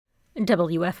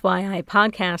WFYI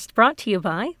podcast brought to you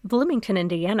by Bloomington,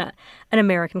 Indiana, an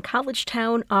American college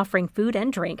town offering food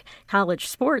and drink, college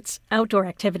sports, outdoor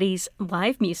activities,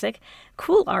 live music,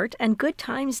 cool art, and good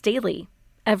times daily.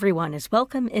 Everyone is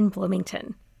welcome in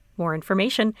Bloomington. More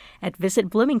information at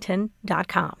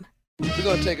visitbloomington.com. We're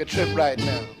going to take a trip right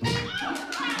now.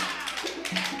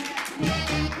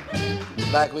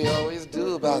 Like we always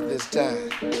do about this time.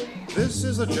 This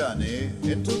is a journey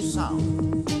into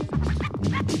sound.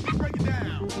 Break it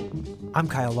down. I'm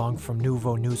Kyle Long from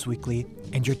Nouveau News Weekly,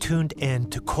 and you're tuned in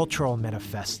to Cultural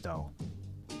Manifesto.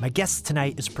 My guest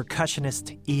tonight is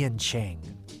percussionist Ian Chang.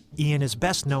 Ian is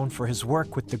best known for his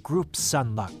work with the group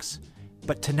Son Lux,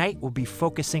 but tonight we'll be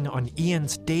focusing on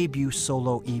Ian's debut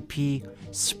solo EP,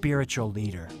 Spiritual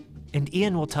Leader. And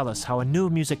Ian will tell us how a new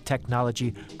music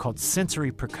technology called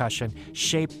sensory percussion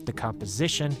shaped the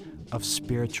composition of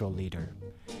Spiritual Leader.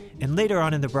 And later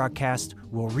on in the broadcast,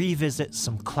 we'll revisit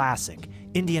some classic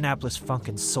Indianapolis funk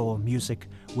and soul music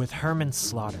with Herman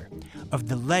Slaughter of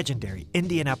the legendary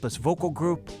Indianapolis vocal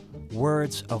group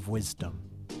Words of Wisdom.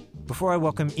 Before I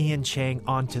welcome Ian Chang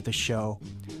onto the show,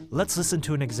 let's listen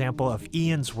to an example of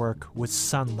Ian's work with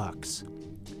Son Lux.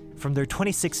 From their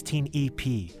 2016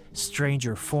 EP,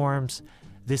 Stranger Forms,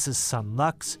 this is Son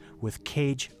Lux with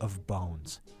Cage of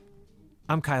Bones.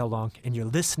 I'm Kyle Long, and you're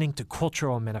listening to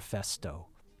Cultural Manifesto,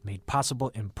 made possible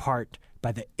in part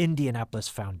by the Indianapolis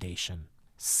Foundation,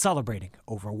 celebrating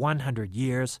over 100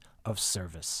 years of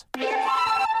service.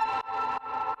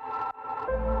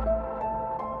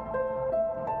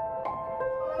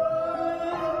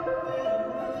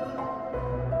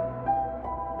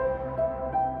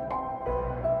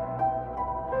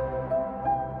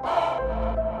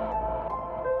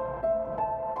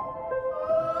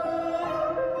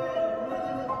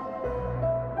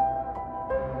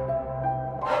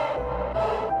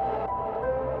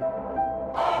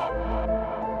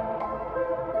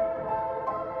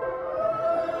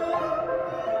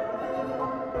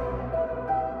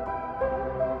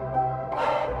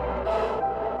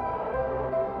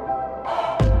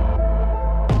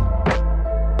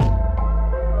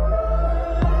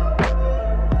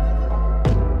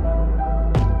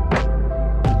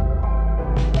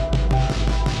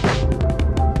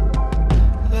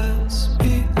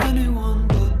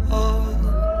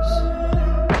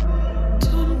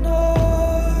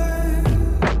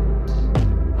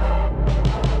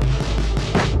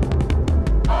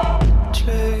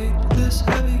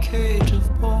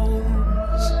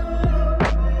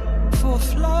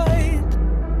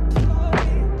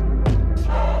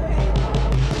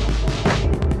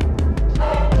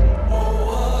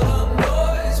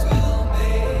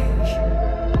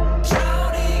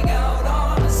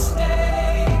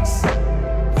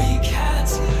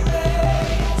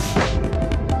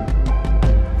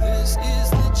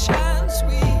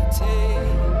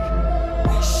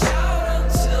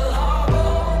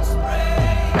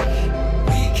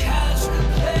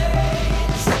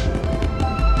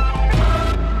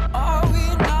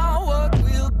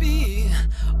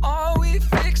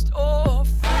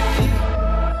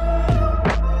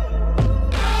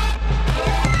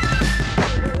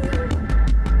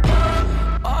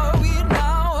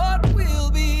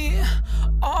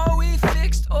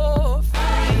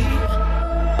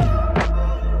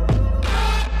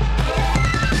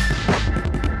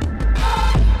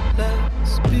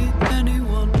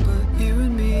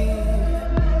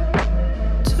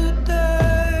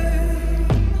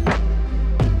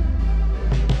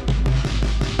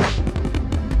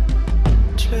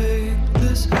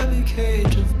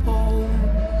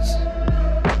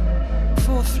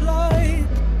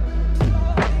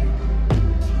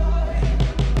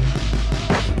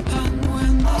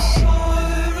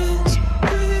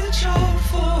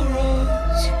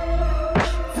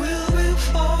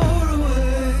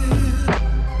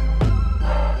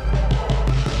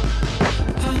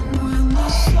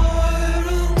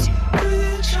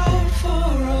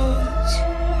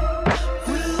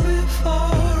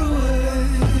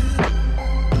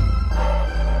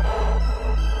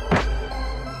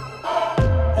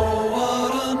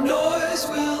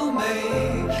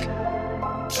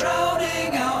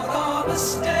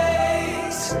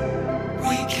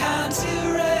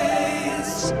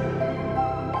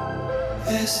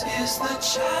 This is the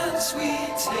chance we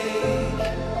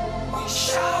take. We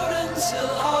shout until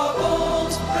our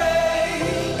bones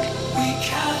break. We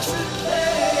can't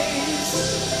replace.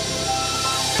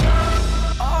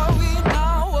 Are we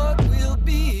now what we'll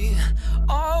be?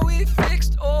 Are we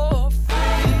fixed or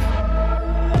free?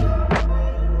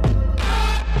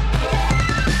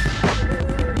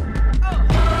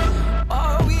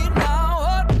 Are we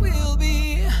now what we'll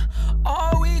be?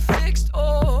 Are we fixed?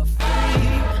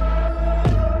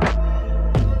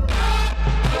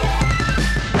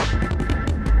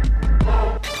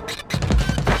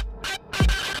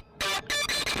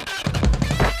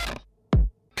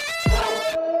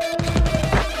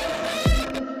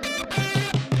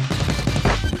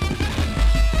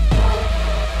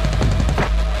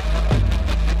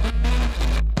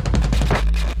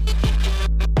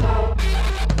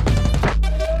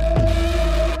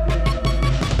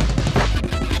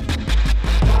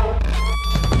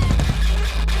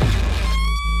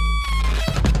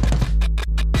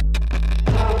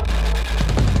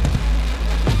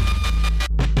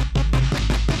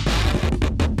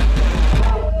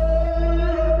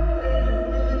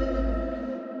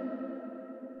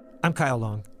 I'm Kyle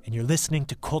Long, and you're listening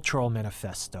to Cultural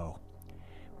Manifesto.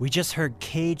 We just heard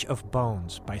Cage of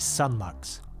Bones by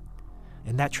Sunlux,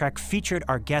 and that track featured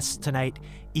our guest tonight,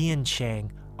 Ian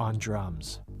Chang, on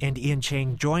drums. And Ian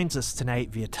Chang joins us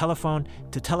tonight via telephone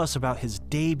to tell us about his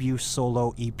debut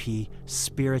solo EP,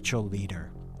 Spiritual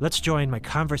Leader. Let's join my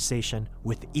conversation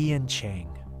with Ian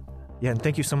Chang. Yeah, and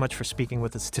thank you so much for speaking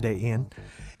with us today, Ian.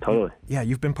 Totally. Yeah,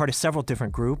 you've been part of several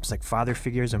different groups like Father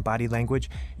Figures and Body Language.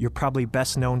 You're probably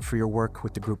best known for your work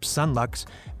with the group Sunlux,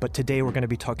 but today we're going to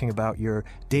be talking about your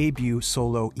debut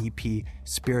solo EP,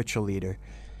 Spiritual Leader.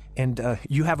 And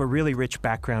you have a really rich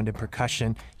background in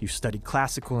percussion. You've studied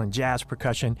classical and jazz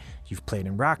percussion. You've played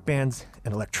in rock bands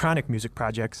and electronic music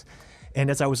projects. And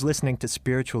as I was listening to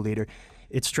Spiritual Leader,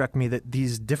 it struck me that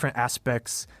these different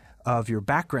aspects of your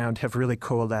background have really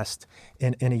coalesced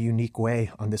in a unique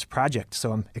way on this project.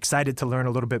 So I'm excited to learn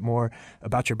a little bit more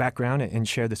about your background and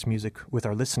share this music with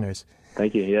our listeners.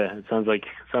 Thank you. Yeah, it sounds like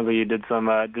you did some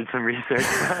research.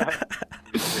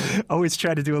 Always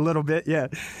try to do a little bit, yeah.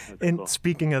 That's And cool.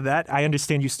 Speaking of that, I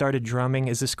understand you started drumming.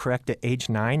 Is this correct? At age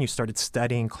 9, you started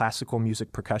studying classical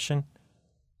music percussion?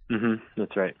 Mm-hmm.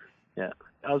 That's right. Yeah,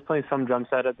 I was playing some drum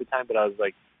set at the time, but I was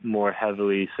like more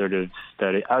heavily sort of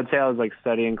studying. I would say I was like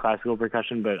studying classical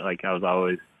percussion, but like I was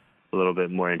always a little bit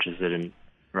more interested in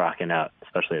rocking out,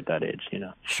 especially at that age, you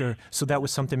know. Sure. So that was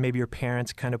something maybe your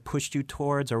parents kind of pushed you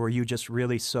towards, or were you just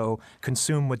really so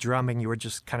consumed with drumming you were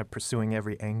just kind of pursuing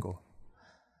every angle?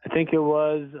 I think it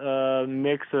was a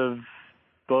mix of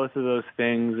both of those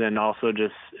things, and also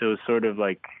just it was sort of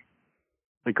like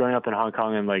growing up in Hong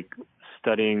Kong and like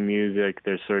studying music.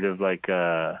 There's sort of like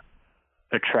a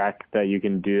track that you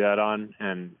can do that on,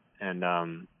 and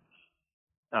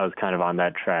I was kind of on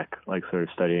that track, like sort of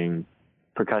studying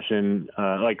percussion,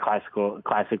 like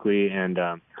classically, and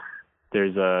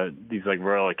there's these like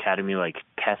Royal Academy like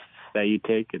tests that you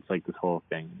take. It's like this whole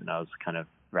thing, and I was kind of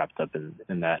wrapped up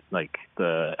in that, like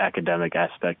the academic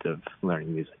aspect of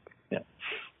learning music. Yeah.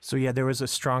 So yeah, there was a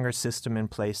stronger system in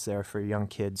place there for young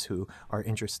kids who are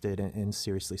interested in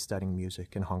seriously studying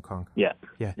music in Hong Kong. Yeah.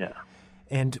 Yeah. Yeah.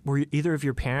 And were either of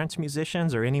your parents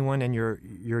musicians, or anyone in your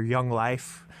young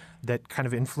life that kind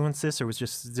of influenced this, or was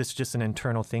this just an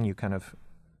internal thing you kind of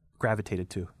gravitated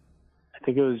to? I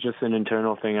think it was just an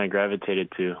internal thing I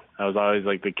gravitated to. I was always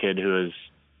like the kid who was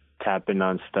tapping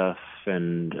on stuff,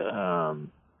 and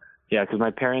yeah, because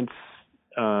my parents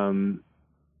don't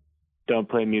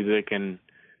play music, and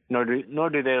nor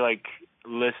do they like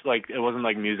list, like it wasn't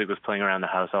like music was playing around the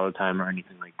house all the time or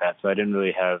anything like that. So I didn't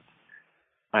really have.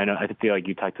 I feel like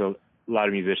you talk to a lot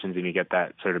of musicians and you get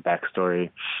that sort of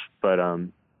backstory, but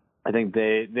I think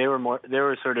they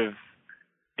were sort of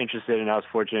interested, and I was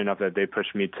fortunate enough that they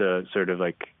pushed me to sort of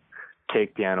like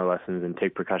take piano lessons and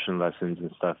take percussion lessons and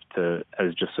stuff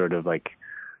as just sort of like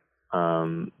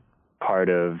part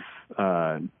of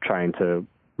trying to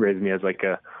raise me as like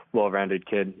a well-rounded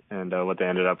kid. And what they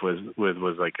ended up with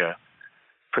was like a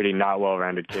pretty not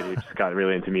well-rounded kid who just got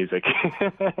really into music.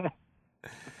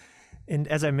 And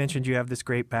as I mentioned, you have this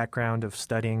great background of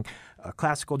studying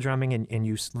classical drumming, and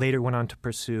you later went on to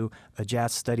pursue a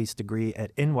jazz studies degree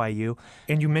at NYU.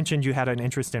 And you mentioned you had an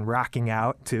interest in rocking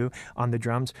out, too, on the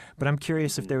drums. But I'm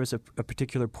curious if there was a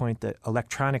particular point that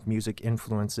electronic music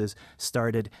influences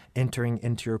started entering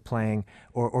into your playing,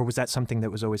 or was that something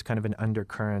that was always kind of an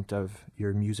undercurrent of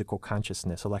your musical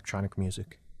consciousness, electronic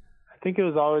music? I think it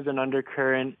was always an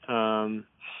undercurrent. I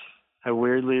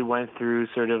weirdly went through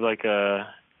sort of like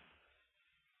a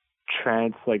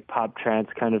trance, like pop trance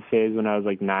kind of phase when I was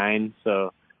like 9.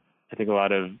 So I think a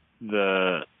lot of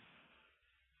and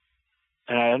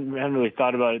I hadn't really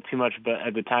thought about it too much, but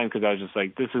at the time, because I was just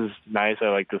like, this is nice, I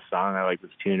like this song, I like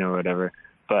this tune or whatever.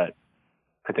 But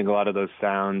I think a lot of those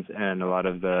sounds and a lot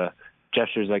of the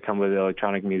gestures that come with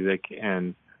electronic music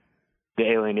and the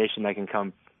alienation that can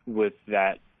come with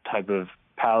that type of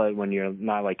palette when you're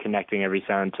not like connecting every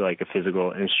sound to like a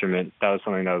physical instrument, that was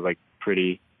something that was like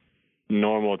pretty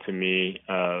normal to me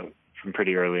from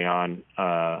pretty early on.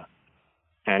 And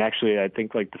actually, I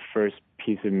think like the first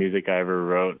piece of music I ever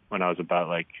wrote when I was about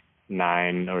like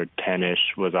 9 or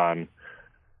 10-ish was on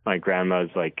my grandma's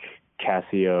like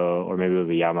Casio, or maybe it was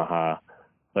a Yamaha,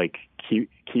 like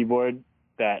keyboard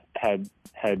that had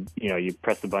you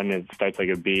press the button and it starts like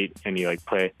a beat and you like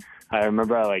play. I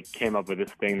remember I like came up with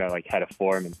this thing that like had a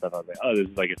form and stuff. I was like, oh, this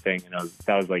is like a thing, and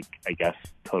that was like, I guess,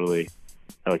 totally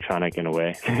electronic in a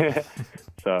way.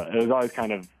 So it was always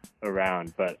kind of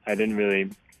around, but I didn't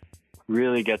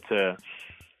really get to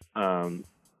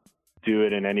do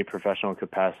it in any professional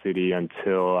capacity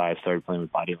until I started playing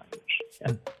with Body Language.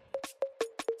 Yeah.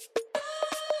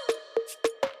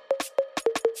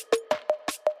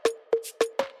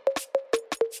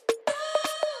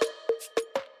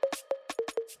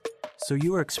 So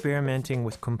you were experimenting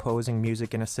with composing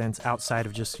music in a sense outside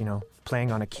of just, playing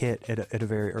on a kit at a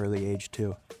very early age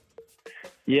too.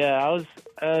 Yeah, I was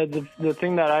the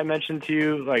thing that I mentioned to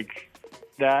you, like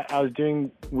that I was doing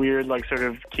weird like sort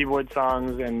of keyboard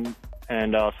songs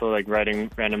and also like writing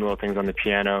random little things on the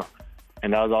piano.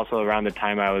 And that was also around the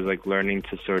time I was like learning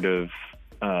to sort of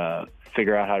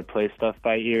figure out how to play stuff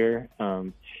by ear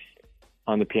on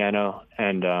the piano.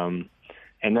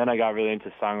 And then I got really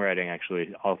into songwriting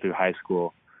actually all through high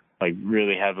school, like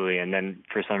really heavily. And then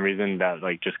for some reason that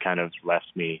like just kind of left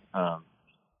me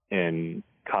in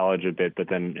college a bit, but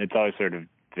then it's always sort of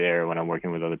there when I'm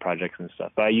working with other projects and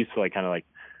stuff. But I used to like kind of like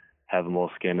have a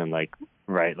moleskin and like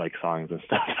write like songs and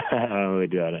stuff. I don't really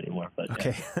do that anymore. But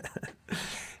okay. Yeah.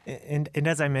 And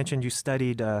as I mentioned, you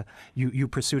studied, you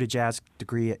pursued a jazz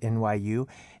degree at NYU,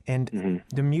 and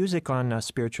the music on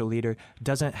Spiritual Leader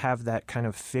doesn't have that kind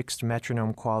of fixed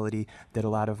metronome quality that a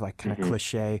lot of like kind of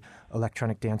cliche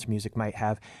electronic dance music might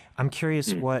have. I'm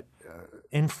curious what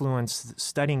influence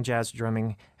studying jazz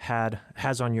drumming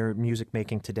has on your music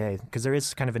making today, because there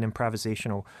is kind of an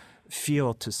improvisational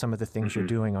feel to some of the things you're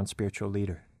doing on Spiritual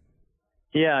Leader.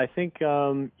 Yeah, I think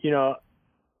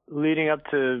leading up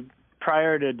to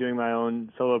prior to doing my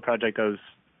own solo project, I was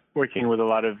working with a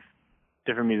lot of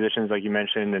different musicians, like you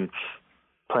mentioned, and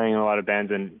playing in a lot of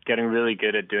bands and getting really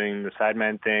good at doing the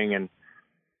sideman thing. And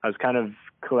I was kind of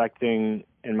collecting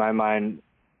in my mind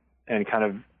and kind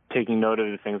of taking note of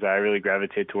the things that I really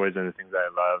gravitate towards and the things that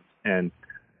I love. And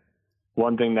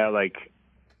one thing that like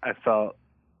I felt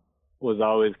was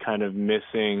always kind of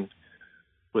missing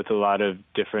with a lot of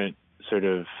different sort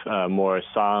of more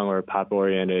song or pop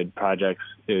oriented projects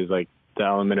is like the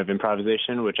element of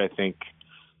improvisation, which I think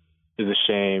is a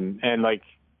shame. And like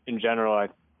in general,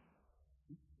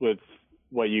 with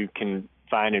what you can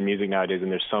find in music nowadays,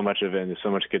 and there's so much of it and there's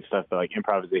so much good stuff, but like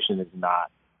improvisation is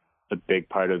not a big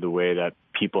part of the way that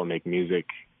people make music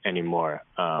anymore.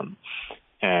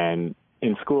 And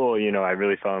in school, I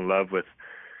really fell in love with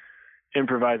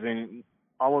improvising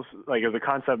almost like as a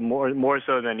concept more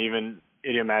so than even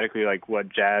idiomatically like what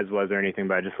jazz was or anything,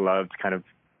 but I just loved kind of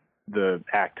the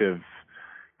act of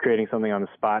creating something on the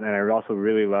spot. And I also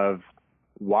really love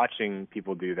watching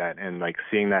people do that and like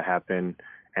seeing that happen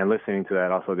and listening to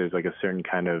that. Also, there's like a certain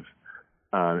kind of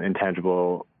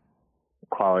intangible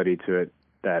quality to it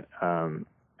that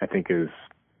I think is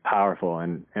powerful.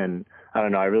 And I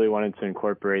don't know, I really wanted to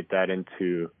incorporate that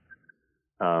into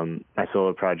my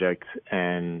solo project,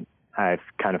 and I've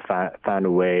kind of found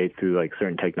a way through like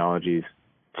certain technologies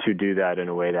to do that in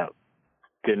a way that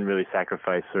didn't really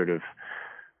sacrifice sort of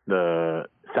the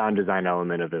sound design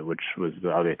element of it, which was the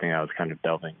other thing I was kind of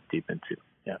delving deep into.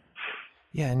 Yeah.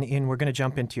 Yeah, and we're going to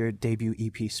jump into your debut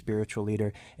EP, Spiritual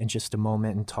Leader, in just a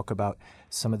moment and talk about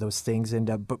some of those things.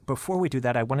 And but before we do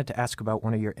that, I wanted to ask about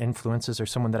one of your influences, or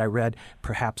someone that I read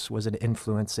perhaps was an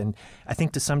influence. And I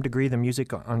think to some degree the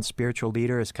music on Spiritual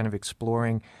Leader is kind of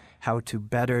exploring how to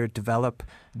better develop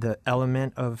the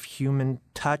element of human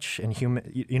touch and human,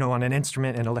 on an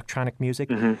instrument and electronic music.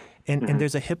 And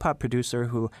there's a hip-hop producer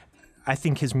who I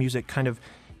think his music kind of,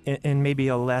 in maybe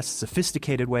a less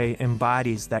sophisticated way,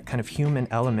 embodies that kind of human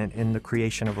element in the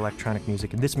creation of electronic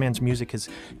music. And this man's music has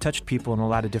touched people in a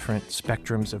lot of different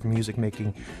spectrums of music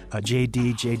making. Jay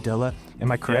Dilla,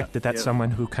 am I correct that that's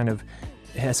someone who kind of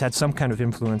has had some kind of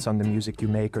influence on the music you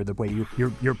make or the way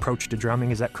your approach to drumming?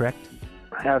 Is that correct?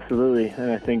 Absolutely.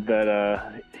 And I think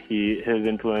that his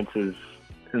influences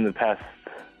in the past,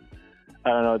 I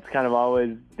don't know, it's kind of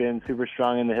always been super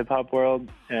strong in the hip-hop world.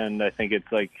 And I think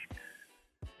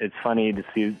it's funny to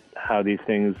see how these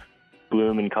things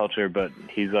bloom in culture, but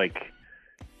he's like,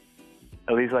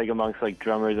 at least like amongst like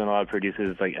drummers and a lot of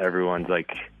producers, like everyone's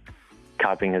like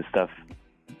copying his stuff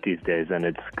these days, and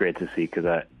it's great to see because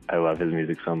I love his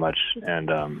music so much.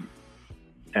 And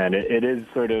it is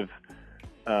sort of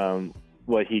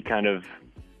what he kind of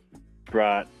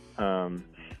brought to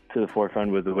the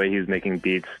forefront with the way he was making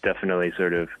beats, definitely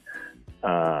sort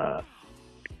of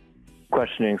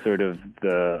questioning sort of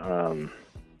the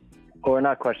or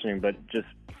not questioning, but just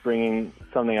bringing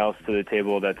something else to the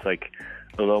table that's like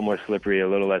a little more slippery, a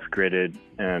little less gridded.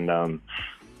 And I don't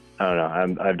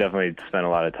know, I've definitely spent a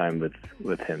lot of time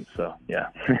with him. So yeah.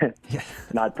 Yeah.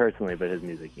 Not personally, but his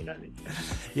music, you know what I mean?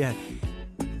 Yeah.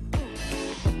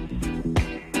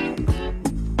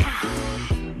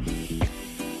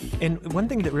 And one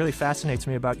thing that really fascinates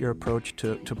me about your approach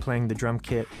to playing the drum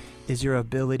kit is your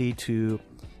ability to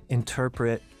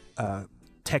interpret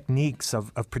techniques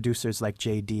of producers like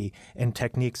JD and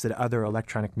techniques that other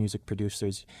electronic music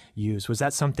producers use. Was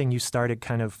that something you started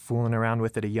kind of fooling around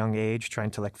with at a young age,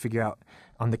 trying to like figure out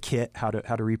on the kit how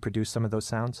to reproduce some of those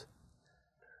sounds?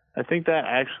 I think that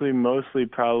actually mostly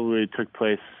probably took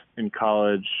place in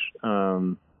college.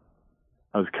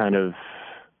 I was kind of,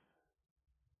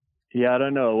 I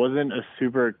don't know. It wasn't a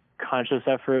super conscious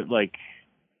effort. Like,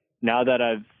 now that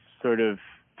I've sort of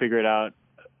figured out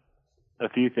a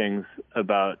few things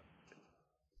about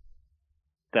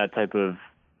that type of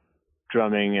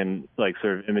drumming and like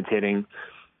sort of imitating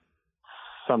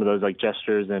some of those like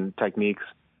gestures and techniques,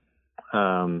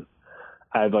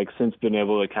 I've like since been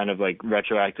able to kind of like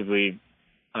retroactively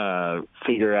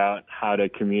figure out how to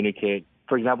communicate.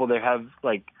 For example, there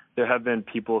have been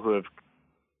people who have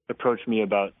approached me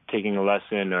about taking a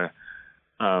lesson or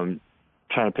trying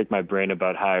to pick my brain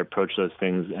about how I approach those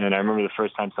things. And I remember the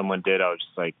first time someone did, I was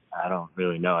just like, I don't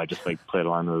really know. I just like played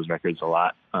along with those records a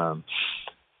lot.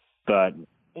 But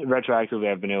retroactively,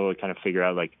 I've been able to kind of figure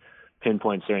out like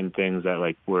pinpoint certain things that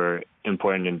like were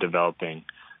important in developing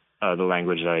the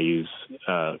language that I use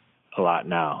a lot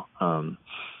now.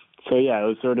 So yeah, it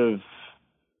was sort of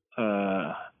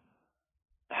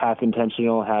half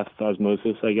intentional, half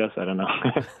osmosis, I guess. I don't know.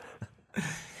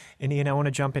 And Ian, I want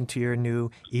to jump into your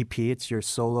new EP. It's your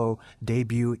solo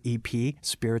debut EP,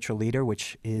 Spiritual Leader,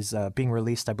 which is being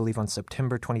released, I believe, on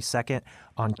September 22nd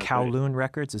on Kowloon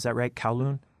Records. Is that right,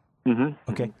 Kowloon?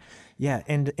 Mm-hmm. Okay. Yeah,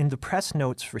 and in the press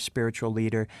notes for Spiritual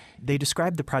Leader, they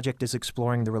describe the project as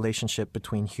exploring the relationship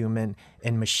between human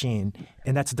and machine,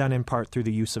 and that's done in part through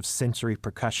the use of sensory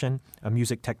percussion, a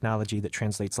music technology that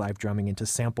translates live drumming into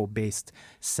sample-based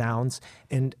sounds.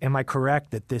 And am I correct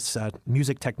that this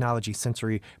music technology,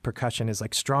 sensory percussion, has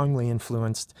like strongly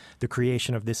influenced the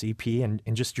creation of this EP and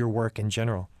just your work in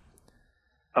general?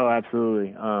 Oh, absolutely.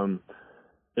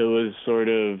 It was sort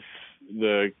of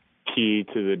the key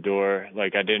to the door.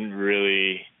 Like, I didn't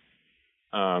really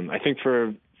I think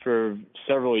for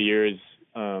several years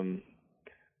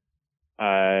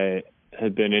I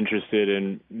had been interested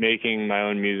in making my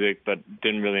own music but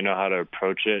didn't really know how to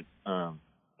approach it,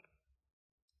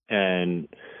 and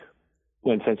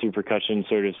when sensory percussion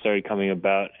sort of started coming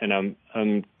about, and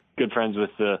I'm good friends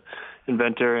with the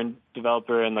inventor and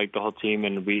developer and like the whole team,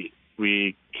 and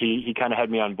he kind of had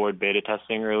me on board beta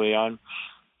testing early on,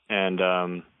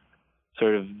 and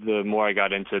sort of the more I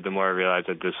got into it, the more I realized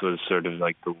that this was sort of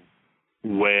like the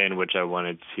way in which I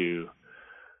wanted to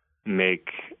make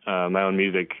my own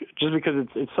music, just because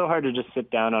it's so hard to just sit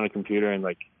down on a computer and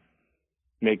like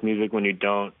make music when you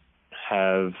don't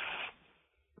have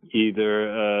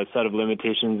either a set of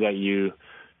limitations that you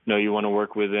know you want to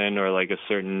work within, or like a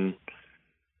certain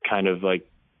kind of like,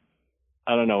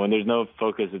 I don't know, when there's no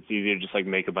focus, it's easier to just like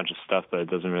make a bunch of stuff, but it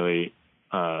doesn't really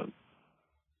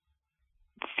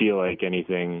feel like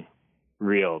anything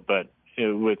real. But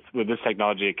with this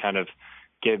technology, it kind of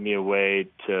gave me a way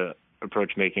to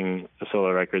approach making a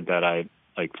solo record that I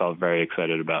like felt very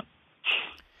excited about.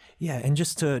 Yeah, and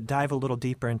just to dive a little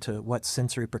deeper into what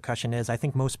sensory percussion is, I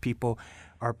think most people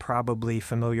are probably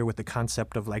familiar with the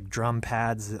concept of like drum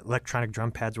pads, electronic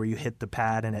drum pads where you hit the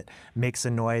pad and it makes a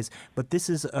noise. But this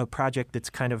is a project that's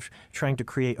kind of trying to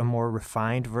create a more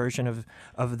refined version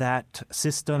of that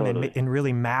system. Totally. and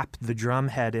really map the drum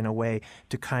head in a way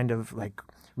to kind of like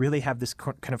really have this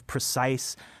kind of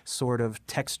precise sort of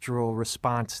textural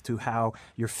response to how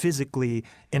you're physically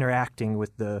interacting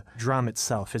with the drum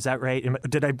itself. Is that right?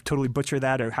 Did I totally butcher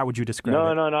that, or how would you describe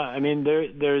it? No. I mean,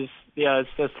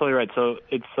 that's totally right. So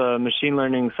it's machine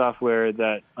learning software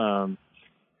that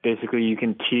basically you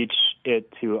can teach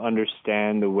it to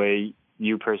understand the way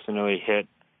you personally hit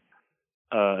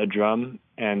a drum.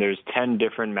 And there's 10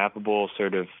 different mappable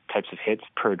sort of types of hits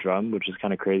per drum, which is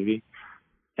kind of crazy.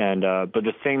 And but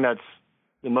the thing that's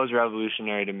the most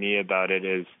revolutionary to me about it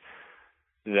is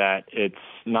that it's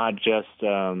not just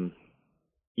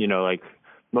like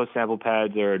most sample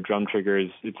pads or drum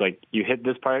triggers. It's like you hit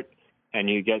this part and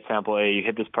you get sample A, you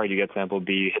hit this part, you get sample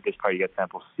B, you hit this part, you get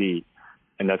sample C.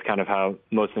 And that's kind of how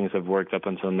most things have worked up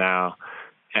until now.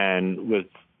 And with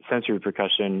sensory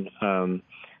percussion,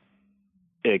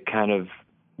 it kind of,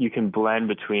 you can blend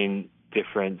between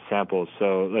different samples.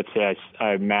 So let's say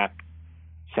I map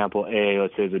sample A,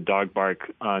 let's say, is a dog bark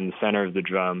on the center of the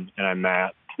drum, and I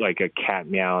map like a cat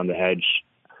meow on the edge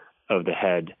of the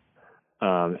head.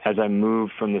 As I move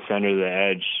from the center to the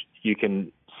edge, you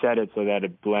can set it so that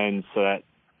it blends, so that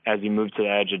as you move to the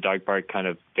edge, a dog bark kind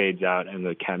of fades out and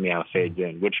the cat meow fades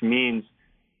in, which means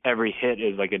every hit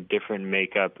is like a different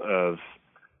makeup of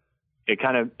it.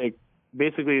 It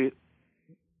basically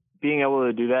being able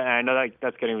to do that. And I know that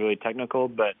that's getting really technical,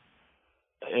 but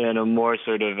in a more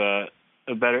sort of a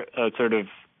sort of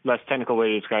less technical way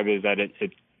to describe it is that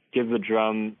it gives the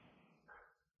drum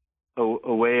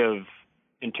a way of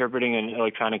interpreting an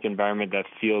electronic environment that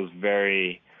feels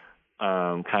very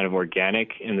kind of organic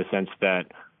in the sense that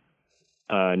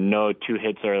no two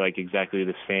hits are like exactly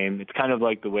the same. It's kind of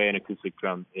like the way an acoustic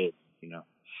drum is, you know.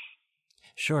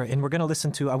 Sure, and we're going to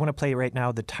listen to, I want to play right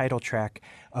now the title track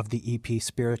of the EP,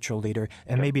 Spiritual Leader,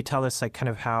 and maybe tell us like kind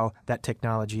of how that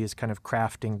technology is kind of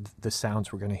crafting the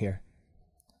sounds we're going to hear.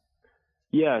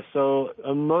 Yeah, so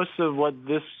most of what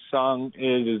this song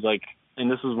is like, and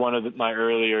this was one of my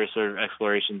earlier sort of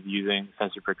explorations using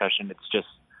sensory percussion. It's just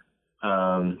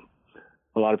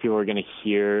a lot of people are going to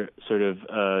hear sort of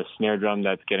a snare drum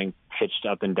that's getting pitched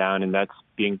up and down, and that's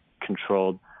being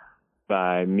controlled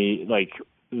by me. Like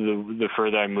the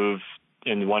further I move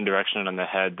in one direction on the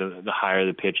head, the higher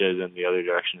the pitch is, and the other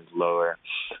direction is lower.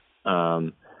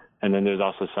 And then there's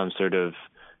also some sort of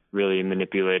really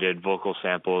manipulated vocal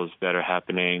samples that are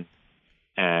happening,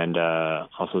 and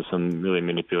also some really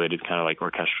manipulated kind of like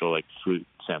orchestral like flute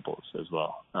samples as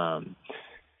well.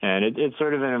 And it's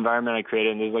sort of an environment I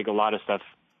created, and there's like a lot of stuff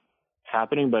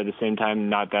happening, but at the same time,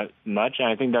 not that much. And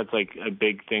I think that's like a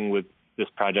big thing with this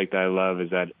project that I love,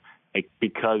 is that like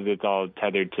because it's all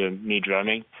tethered to me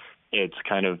drumming, it's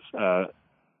kind of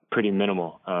pretty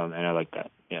minimal, and I like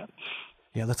that. Yeah.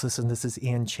 Yeah, let's listen. This is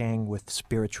Ian Chang with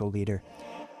Spiritual Leader.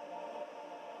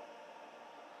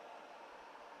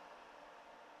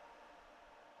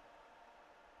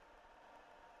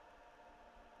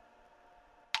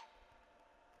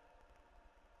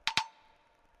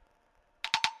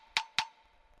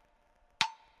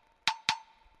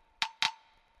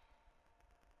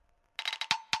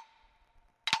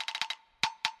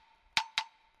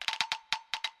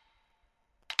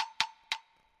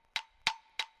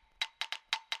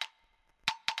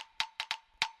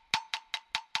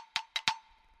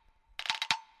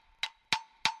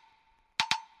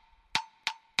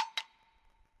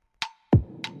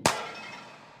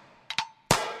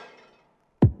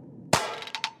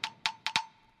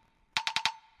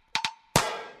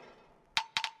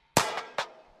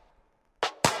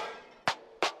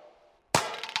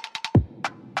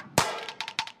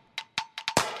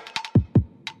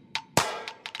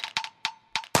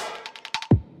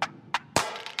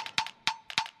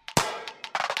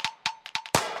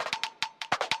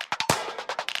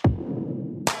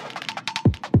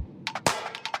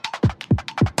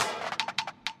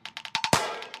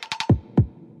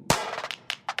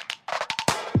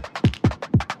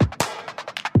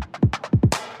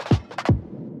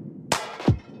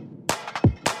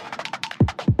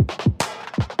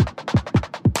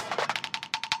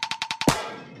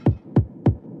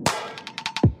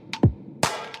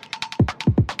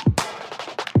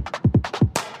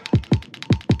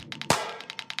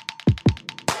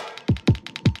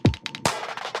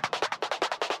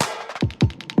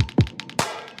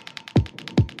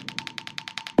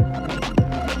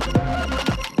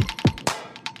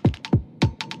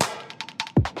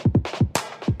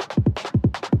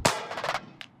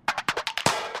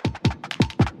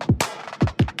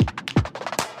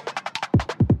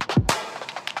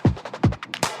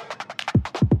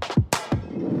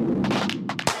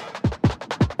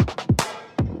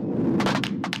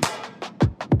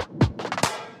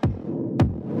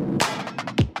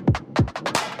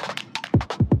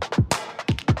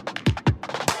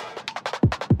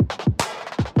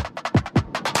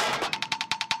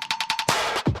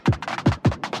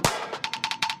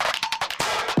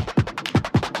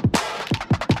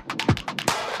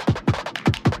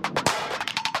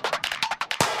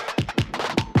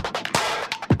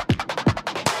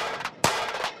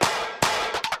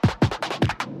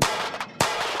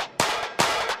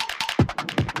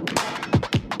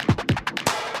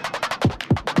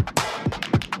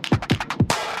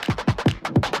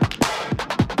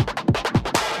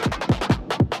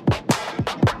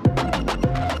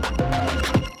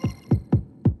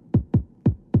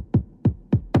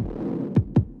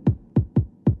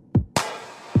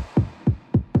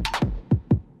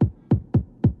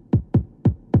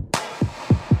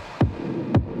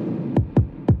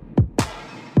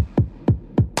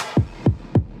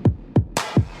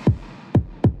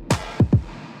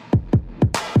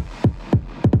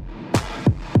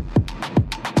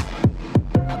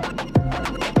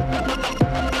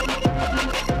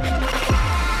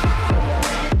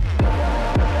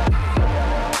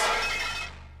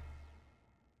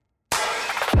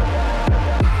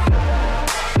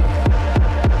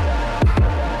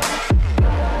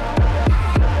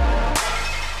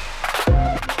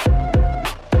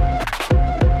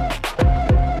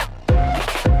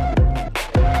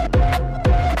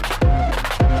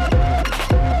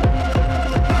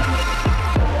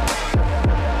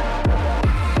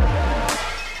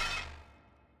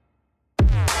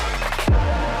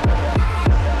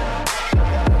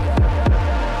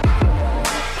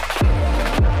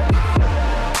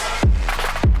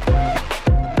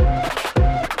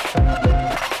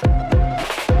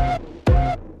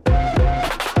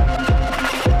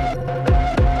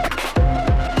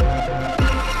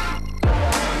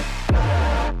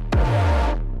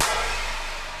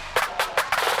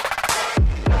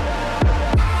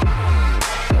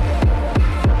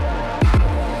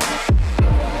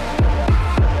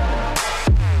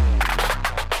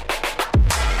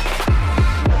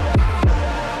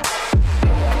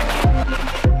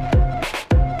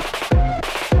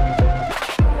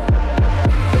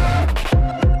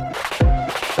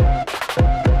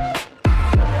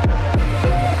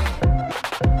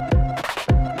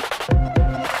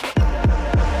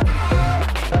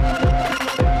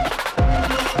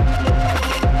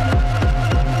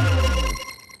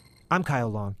 I'm Kyle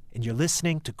Long, and you're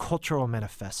listening to Cultural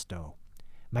Manifesto.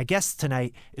 My guest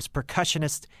tonight is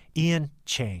percussionist Ian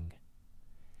Chang.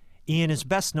 Ian is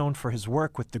best known for his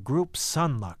work with the group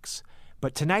Sunlux,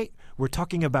 but tonight we're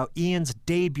talking about Ian's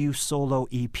debut solo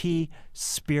EP,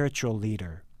 Spiritual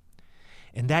Leader.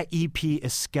 And that EP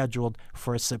is scheduled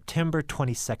for a September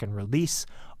 22nd release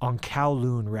on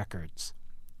Kowloon Records.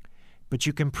 But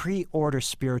you can pre-order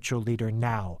Spiritual Leader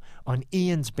now on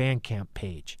Ian's Bandcamp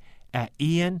page at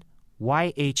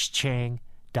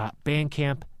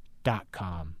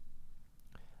ianyhchang.bandcamp.com.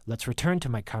 Let's return to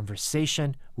my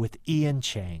conversation with Ian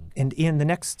Chang. And Ian, the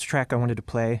next track I wanted to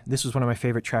play, this was one of my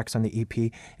favorite tracks on the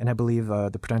EP, and I believe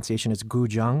the pronunciation is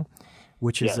guzheng,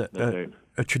 which is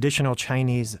a traditional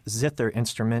Chinese zither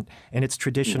instrument, and it's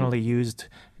traditionally used,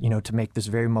 to make this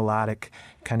very melodic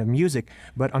kind of music.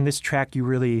 But on this track, you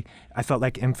really, I felt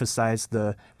like, emphasized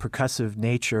the percussive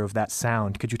nature of that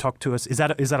sound. Could you talk to us? Is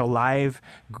that a live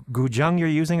guzheng you're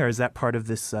using, or is that part of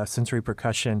this sensory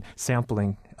percussion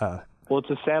sampling? Well, it's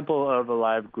a sample of a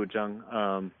live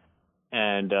guzheng,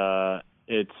 and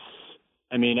it's.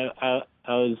 I mean, I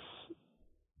was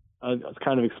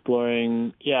kind of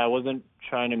exploring. Yeah, I wasn't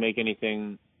trying to make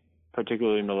anything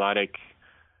particularly melodic.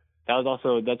 That's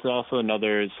also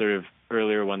another sort of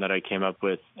earlier one that I came up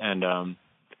with, and I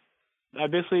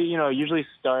basically, usually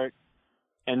start,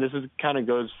 and this is kind of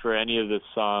goes for any of the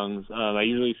songs. I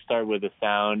usually start with a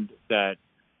sound that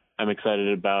I'm excited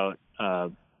about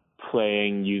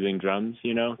playing using drums.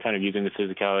 Kind of using the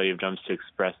physicality of drums to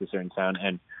express a certain sound,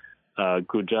 and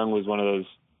guzheng was one of those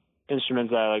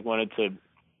instruments that I wanted to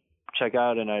check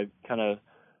out, and I kind of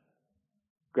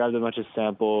grabbed a bunch of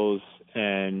samples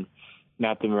and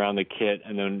mapped them around the kit,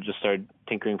 and then just started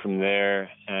tinkering from there.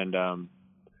 And I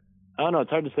don't know, it's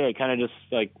hard to say. I kind of just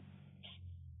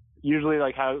usually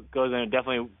how it goes, and it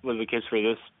definitely was the case for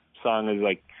this song, is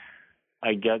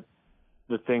I get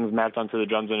the things mapped onto the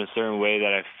drums in a certain way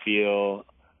that I feel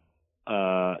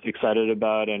excited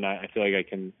about, and I feel like I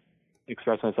can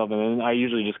express myself, and then I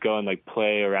usually just go and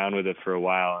play around with it for a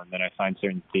while, and then I find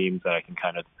certain themes that I can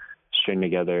kind of string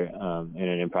together in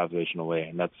an improvisational way,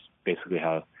 and that's basically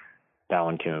how that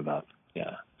one came about.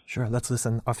 Yeah. Sure. Let's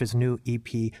listen off his new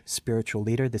EP, Spiritual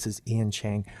Leader. This is Ian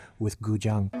Chang with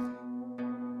guzheng.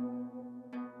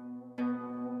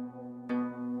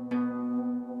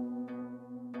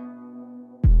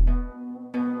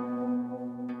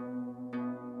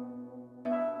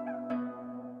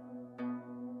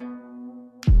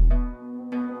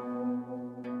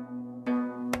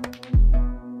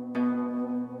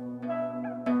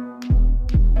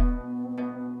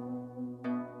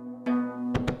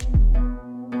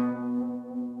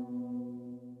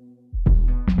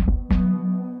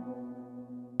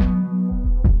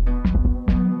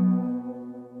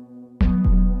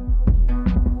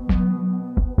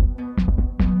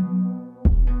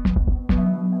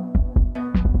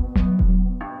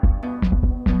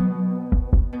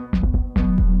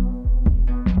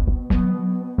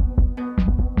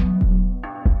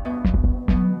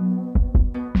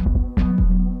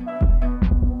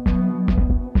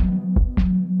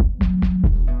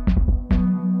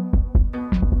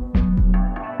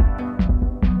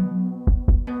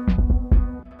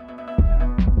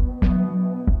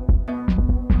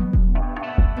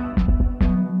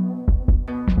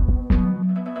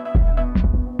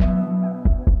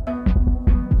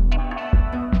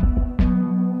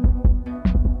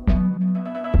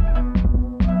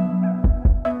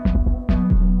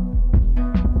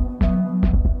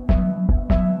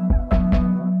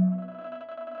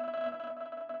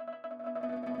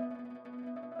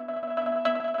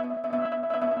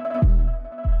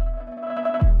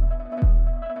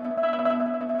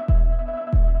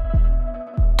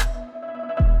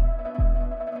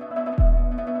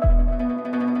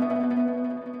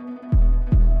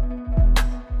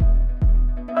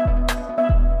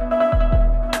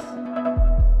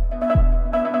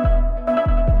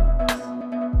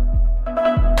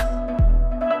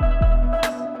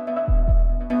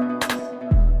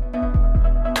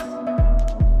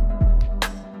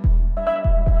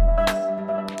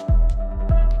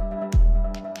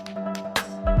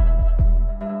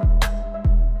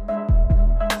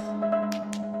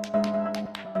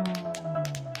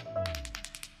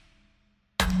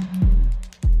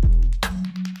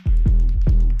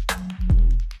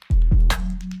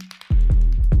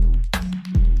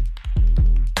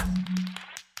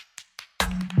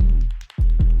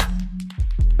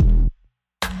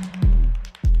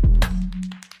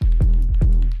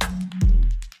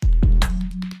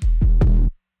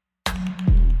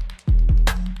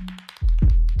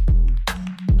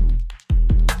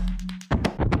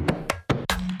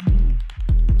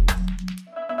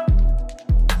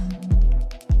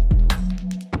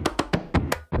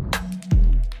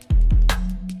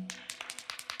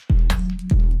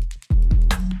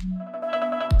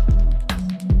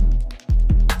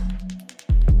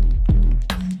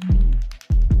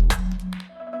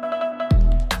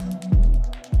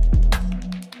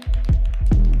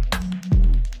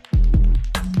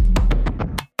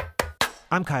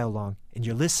 I'm Kyle Long, and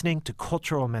you're listening to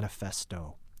Cultural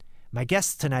Manifesto. My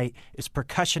guest tonight is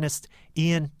percussionist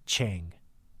Ian Chang.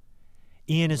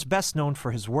 Ian is best known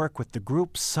for his work with the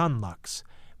group Sunlux,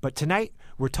 but tonight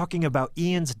we're talking about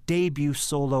Ian's debut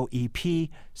solo EP,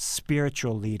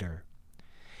 Spiritual Leader.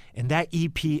 And that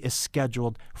EP is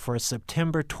scheduled for a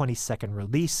September 22nd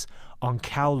release on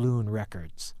Kowloon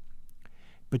Records.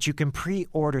 But you can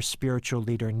pre-order Spiritual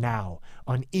Leader now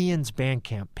on Ian's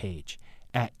Bandcamp page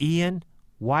at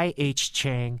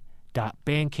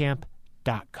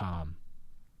ianyhchang.bandcamp.com.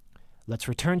 Let's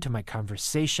return to my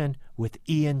conversation with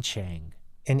Ian Chang.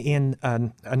 And Ian,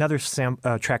 another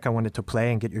track I wanted to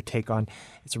play and get your take on,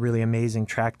 it's a really amazing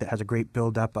track that has a great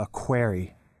build-up,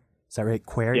 Quarry. Is that right,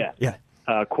 Quarry? Yeah.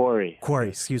 Quarry. Quarry,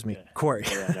 excuse me. Yeah. Quarry.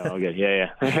 Yeah, no, all good.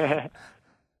 Yeah.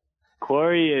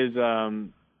 Quarry is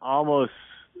almost,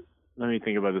 let me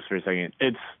think about this for a second.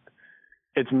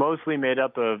 It's mostly made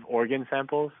up of organ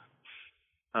samples.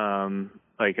 I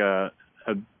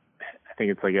think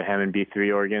it's like a Hammond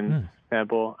B3 organ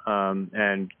sample.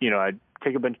 And, I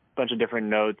take a bunch of different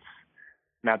notes,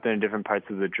 map them in different parts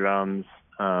of the drums.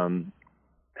 And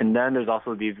then there's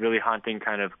also these really haunting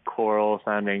kind of choral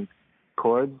sounding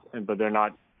chords, but they're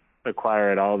not a choir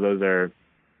at all. Those are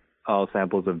all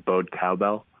samples of bowed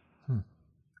cowbell.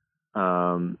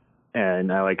 And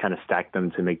I kind of stack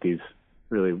them to make these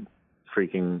really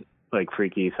freaky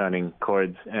sounding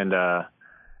chords. And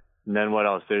then what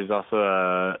else? There's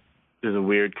also there's a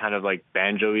weird kind of like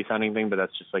banjo-y sounding thing, but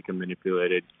that's just like a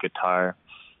manipulated guitar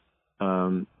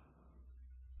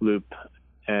loop.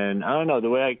 And I don't know, the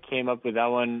way I came up with that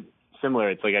one, similar.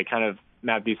 It's like I kind of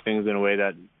mapped these things in a way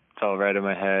that felt right in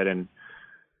my head, and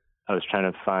I was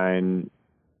trying to find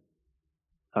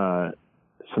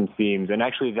some themes. And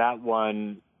actually that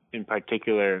one in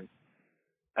particular,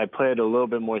 I play it a little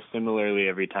bit more similarly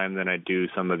every time than I do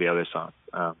some of the other songs.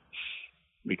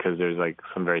 Because there's like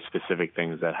some very specific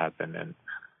things that happen and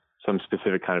some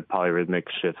specific kind of polyrhythmic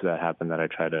shifts that happen that I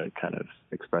try to kind of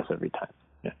express every time.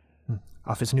 Yeah.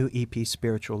 Off his new EP,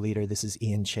 Spiritual Leader, this is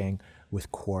Ian Chang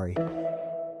with Quarry.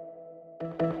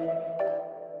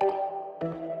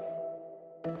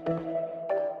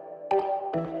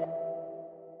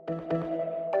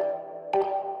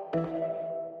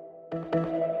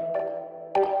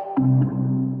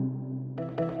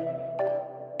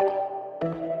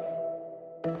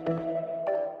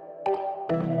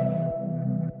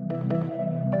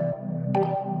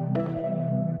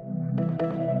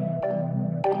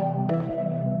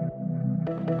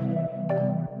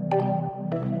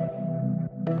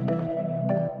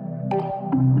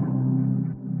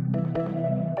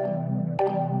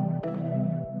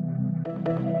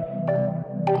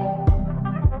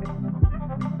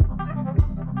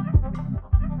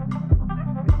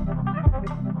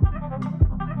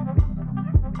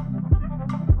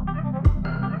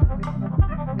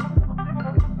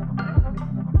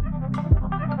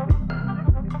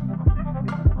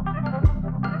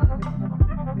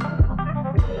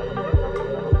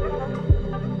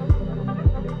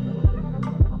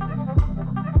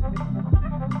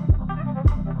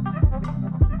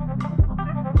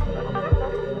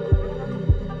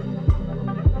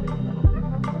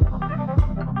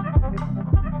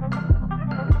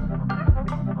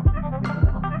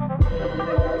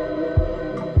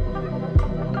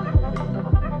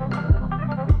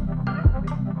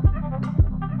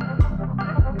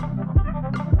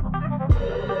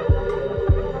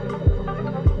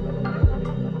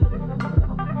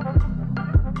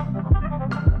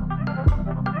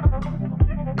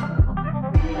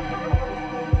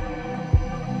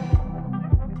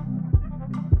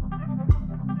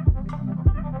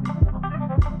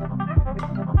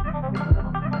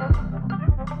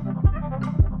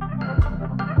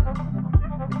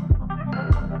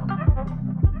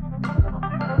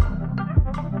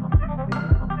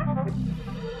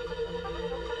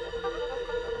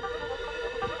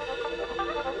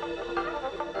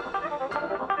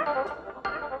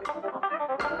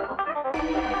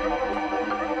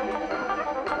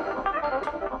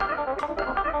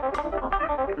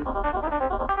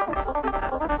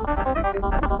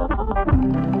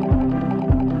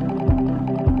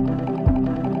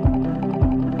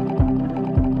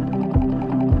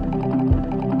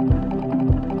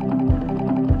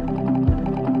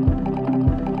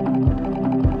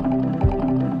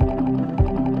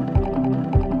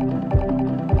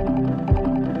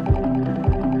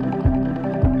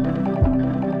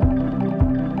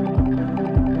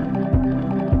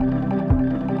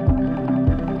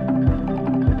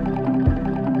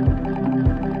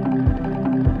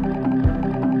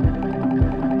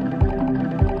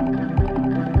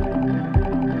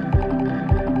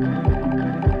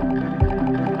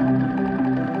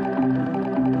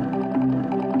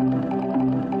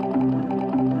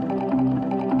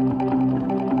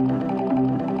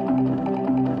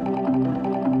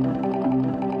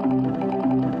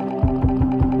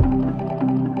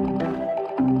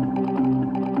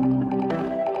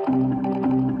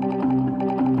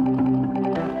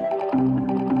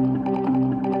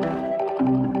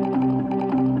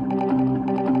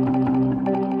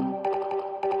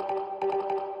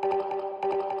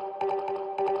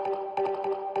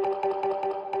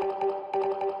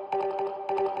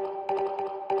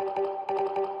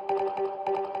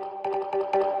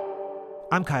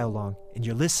 I'm Kyle Long, and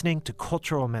you're listening to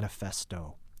Cultural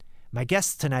Manifesto. My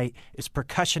guest tonight is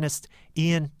percussionist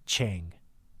Ian Chang.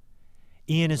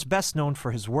 Ian is best known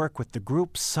for his work with the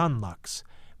group Sunlux,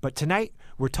 but tonight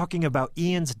we're talking about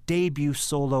Ian's debut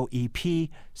solo EP,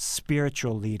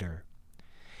 Spiritual Leader.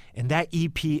 And that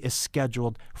EP is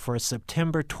scheduled for a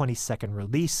September 22nd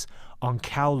release on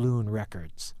Kowloon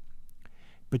Records.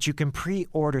 But you can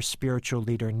pre-order Spiritual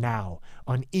Leader now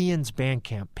on Ian's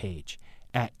Bandcamp page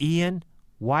at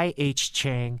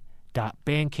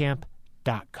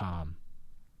ianyhchang.bandcamp.com.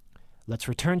 Let's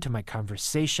return to my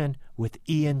conversation with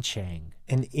Ian Chang.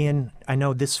 And Ian, I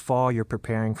know this fall you're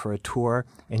preparing for a tour,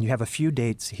 and you have a few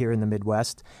dates here in the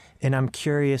Midwest. And I'm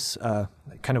curious,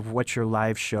 kind of what your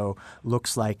live show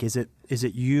looks like. Is it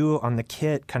you on the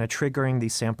kit, kind of triggering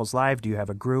these samples live? Do you have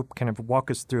a group? Kind of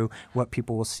walk us through what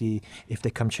people will see if they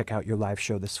come check out your live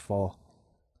show this fall.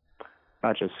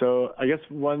 Gotcha. So I guess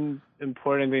one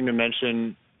important thing to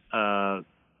mention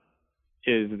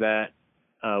is that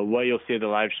what you'll see at the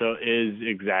live show is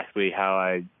exactly how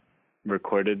I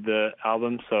recorded the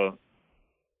album. So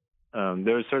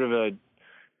there was sort of a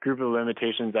group of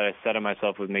limitations that I set on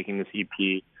myself with making this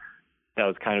EP that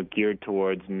was kind of geared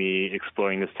towards me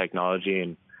exploring this technology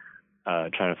and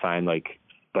trying to find like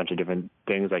a bunch of different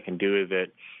things I can do with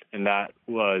it. And that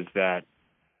was that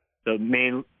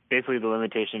basically the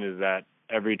limitation is that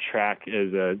every track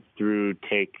is a through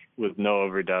take with no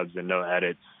overdubs and no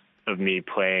edits of me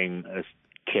playing a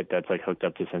kit that's like hooked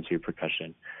up to sensory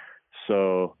percussion.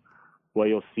 So what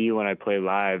you'll see when I play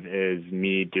live is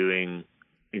me doing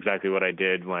exactly what I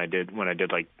did when I did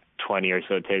like 20 or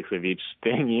so takes of each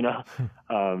thing, you know,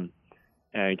 and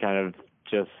kind of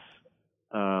just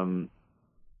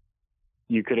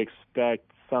you could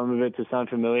expect some of it to sound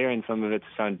familiar and some of it to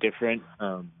sound different,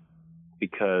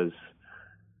 because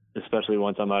especially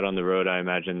once I'm out on the road, I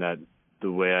imagine that the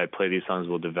way I play these songs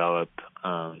will develop,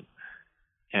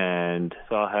 and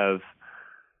so I'll have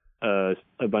a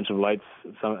bunch of lights,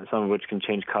 some of which can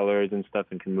change colors and stuff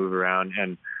and can move around.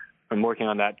 And I'm working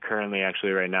on that currently,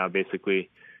 actually, right now, basically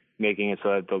making it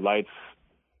so that the lights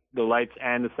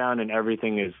and the sound and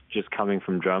everything is just coming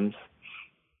from drums.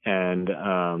 And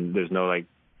there's no like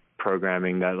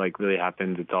programming that like really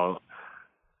happens. It's all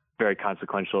very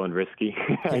consequential and risky,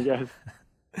 I guess.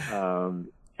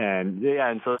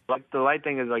 And so like the light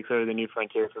thing is like sort of the new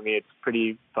frontier for me. It's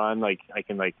pretty fun. Like I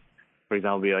can like, for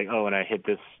example, be like, oh, when I hit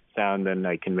this sound, then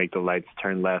I can make the lights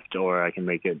turn left, or I can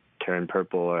make it turn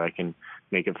purple, or I can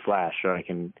make it flash, or I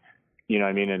can, you know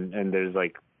what I mean? And there's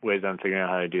like ways I'm figuring out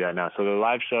how to do that now. So the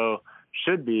live show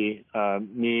should be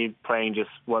me playing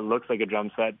just what looks like a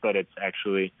drum set, but it's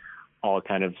actually all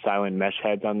kind of silent mesh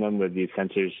heads on them with these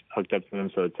sensors hooked up to them.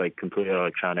 So it's like completely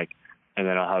electronic. And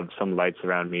then I'll have some lights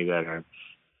around me that are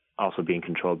also being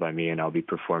controlled by me, and I'll be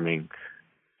performing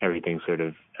everything sort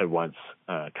of at once,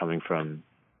 coming from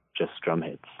just drum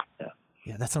hits.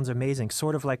 Yeah, that sounds amazing.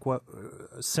 Sort of like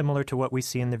similar to what we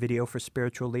see in the video for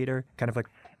Spiritual Leader, kind of like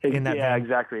in that vein. Yeah,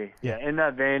 exactly. Yeah, in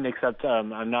that vein, except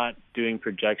I'm not doing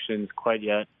projections quite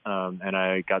yet, and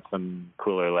I got some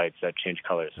cooler lights that change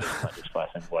colors, so it's not just black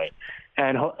and white.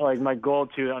 And like my goal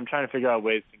too, I'm trying to figure out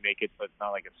ways to make it so it's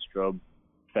not like a strobe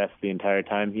fest the entire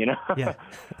time, you know? Yeah.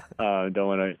 Don't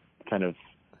want to kind of,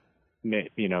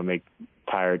 make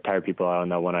tire people out on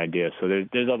that one idea. So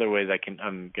there's other ways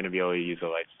I'm going to be able to use the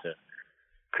lights to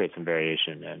create some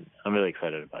variation, and I'm really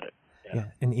excited about it. Yeah.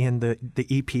 And Ian, the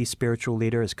EP Spiritual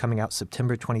Leader is coming out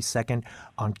September 22nd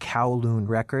on Kowloon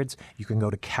Records. You can go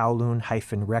to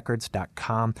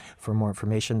kowloon-records.com for more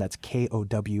information. That's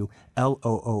Kowloon.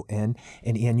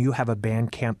 And Ian, you have a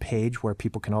Bandcamp page where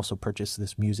people can also purchase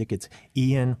this music. It's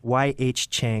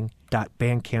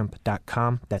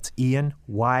ianyhchang.bandcamp.com. That's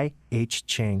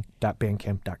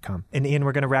ianyhchang.bandcamp.com. And Ian,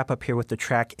 we're going to wrap up here with the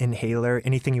track Inhaler.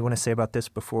 Anything you want to say about this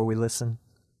before we listen?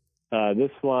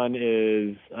 This one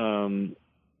is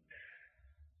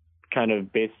kind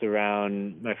of based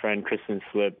around my friend Kristen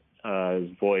Slip's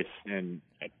voice, and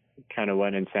I kind of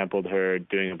went and sampled her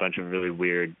doing a bunch of really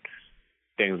weird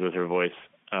things with her voice.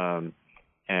 And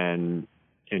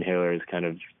Inhaler is kind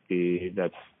of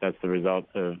that's the result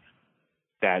of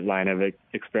that line of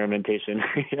experimentation.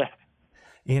 Yeah.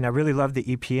 Ian, I really love the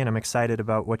EP, and I'm excited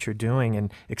about what you're doing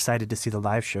and excited to see the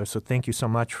live show. So thank you so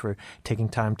much for taking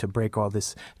time to break all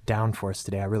this down for us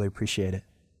today. I really appreciate it.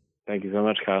 Thank you so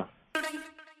much, Kyle.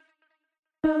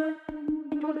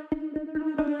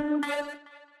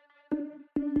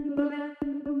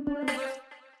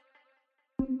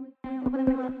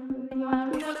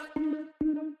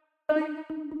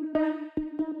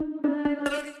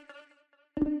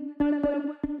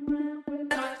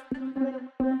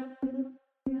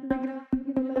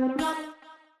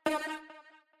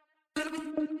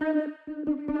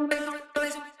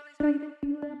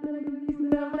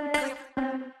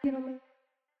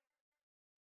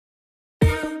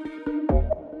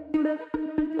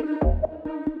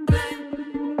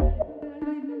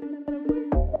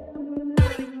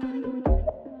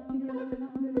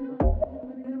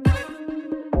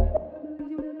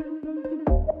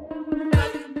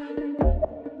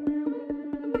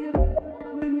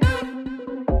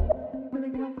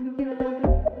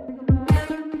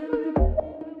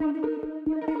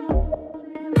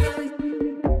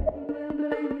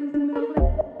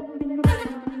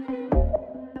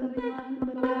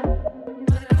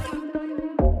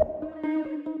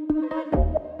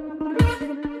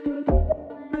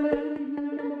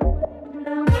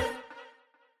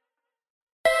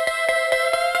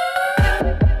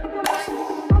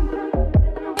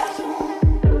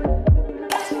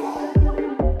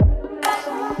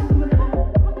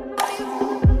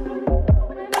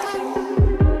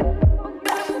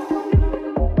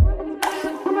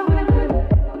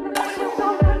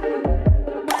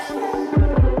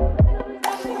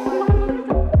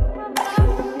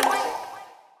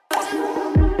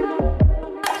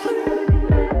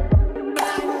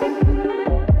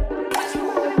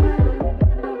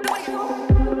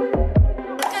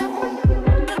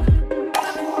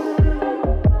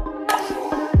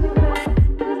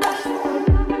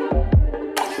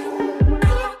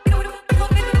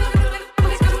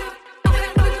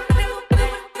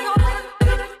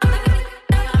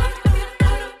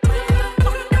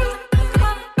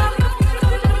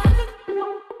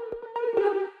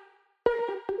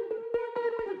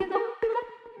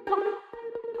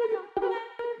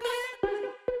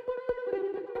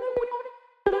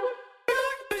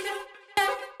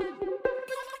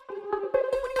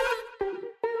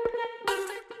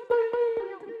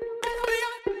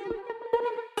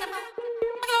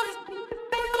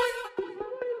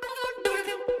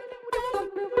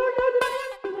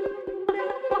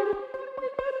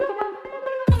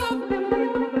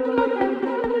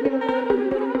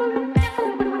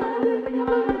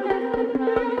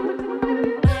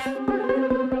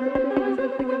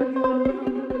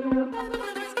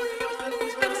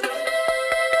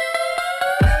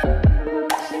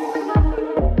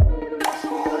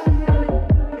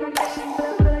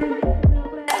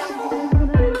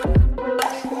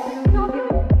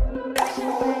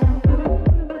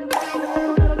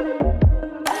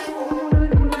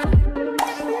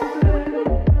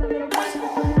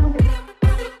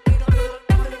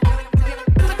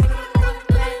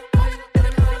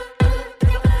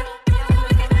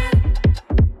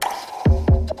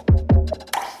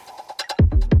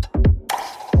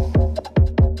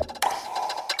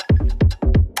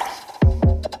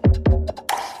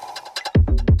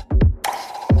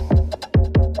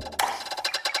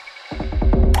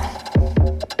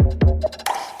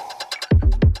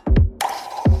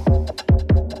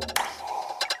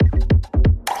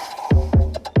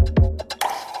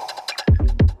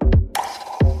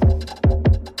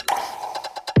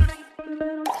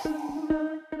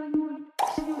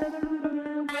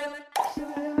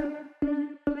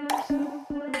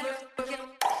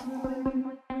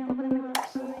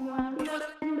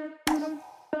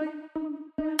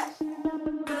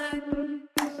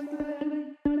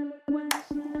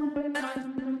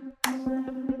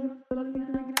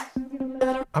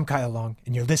 I'm Kyle Long,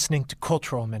 and you're listening to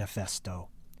Cultural Manifesto.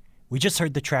 We just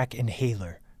heard the track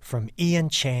Inhaler from Ian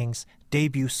Chang's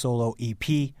debut solo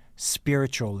EP,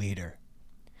 Spiritual Leader.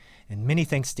 And many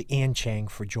thanks to Ian Chang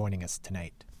for joining us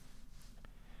tonight.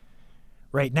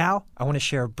 Right now, I want to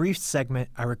share a brief segment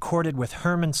I recorded with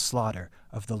Herman Slaughter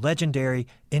of the legendary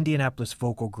Indianapolis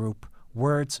vocal group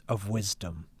Words of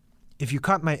Wisdom. If you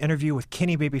caught my interview with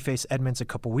Kenny Babyface Edmonds a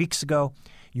couple weeks ago,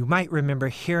 you might remember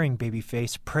hearing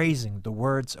Babyface praising the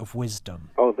Words of Wisdom.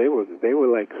 Oh, they were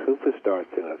like superstars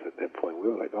to us at that point. We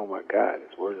were like, oh my God,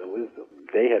 it's Words of Wisdom.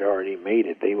 They had already made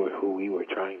it. They were who we were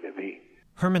trying to be.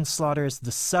 Herman Slaughter is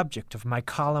the subject of my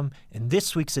column in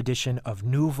this week's edition of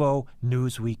Nouveau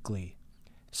News Weekly.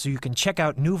 So you can check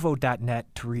out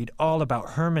nouveau.net to read all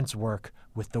about Herman's work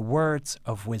with the Words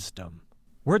of Wisdom.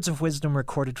 Words of Wisdom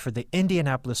recorded for the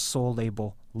Indianapolis soul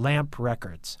label Lamp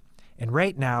Records. And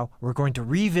right now, we're going to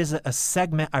revisit a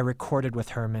segment I recorded with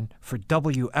Herman for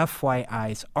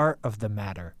WFYI's Art of the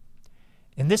Matter.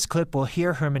 In this clip, we'll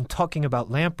hear Herman talking about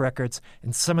Lamp Records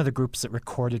and some of the groups that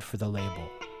recorded for the label.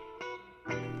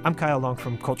 I'm Kyle Long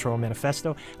from Cultural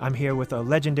Manifesto. I'm here with a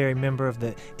legendary member of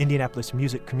the Indianapolis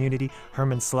music community,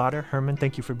 Herman Slaughter. Herman,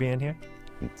 thank you for being here.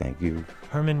 Thank you.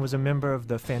 Herman was a member of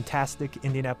the fantastic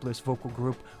Indianapolis vocal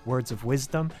group Words of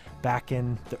Wisdom back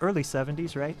in the early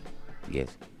 70s, right?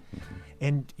 Yes.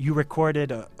 And you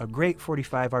recorded a great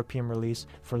 45 RPM release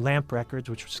for Lamp Records,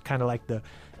 which was kind of like a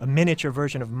miniature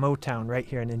version of Motown right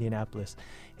here in Indianapolis.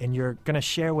 And you're going to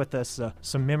share with us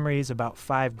some memories about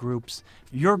 5 groups,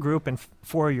 your group and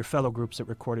 4 of your fellow groups that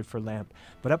recorded for Lamp.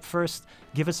 But up first,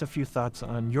 give us a few thoughts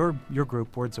on your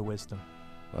group, Words of Wisdom.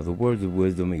 Well, the Words of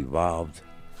Wisdom evolved.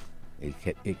 It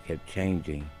kept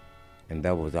changing, and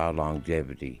that was our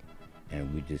longevity.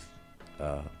 And we just,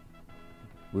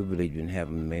 we believed in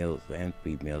having males and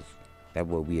females. That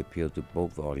way we appealed to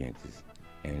both audiences,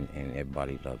 and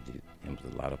everybody loved it. It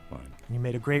was a lot of fun. You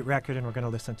made a great record, and we're going to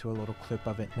listen to a little clip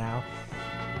of it now.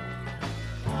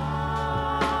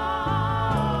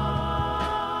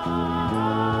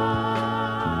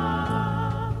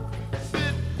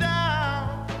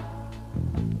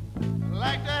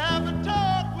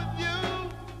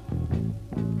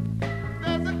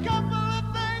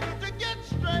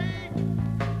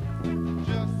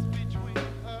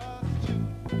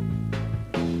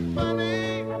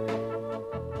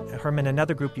 Herman,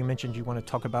 another group you mentioned you want to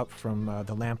talk about from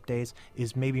the Lamp days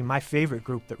is maybe my favorite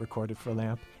group that recorded for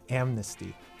Lamp,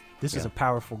 Amnesty. This is a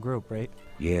powerful group, right?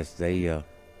 Yes, they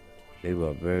were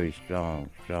a very strong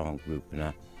group,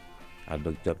 and I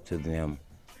looked up to them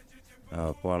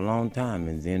for a long time,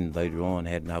 and then later on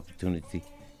had an opportunity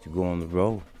to go on the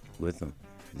road with them.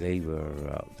 They were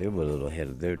a little ahead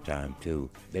of their time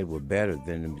too. They were better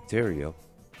than the material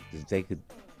that they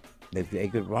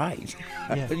could write.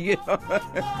 Yeah. You know?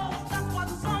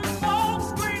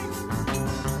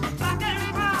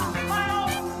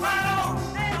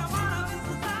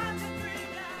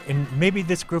 And maybe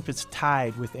this group is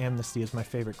tied with Amnesty as my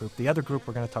favorite group. The other group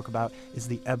we're going to talk about is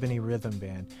the Ebony Rhythm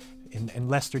Band. And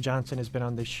Lester Johnson has been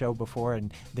on this show before,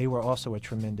 and they were also a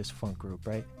tremendous funk group,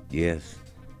 right? Yes.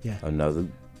 Yeah. Another,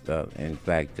 in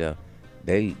fact,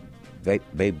 they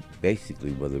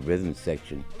basically were the rhythm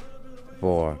section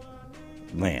for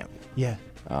Lamp. Yeah.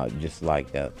 Just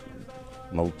like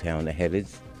Motown, they had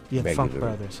its regular. Funk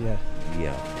Brothers, yeah.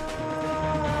 Yeah.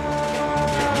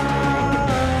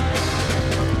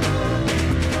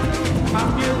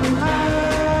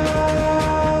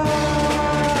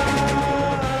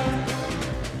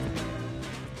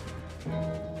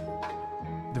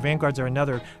 The Vanguards are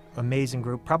another amazing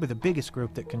group, probably the biggest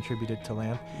group that contributed to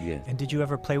Lamp. Yes. And did you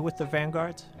ever play with the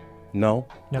Vanguards? No.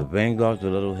 No. The Vanguards are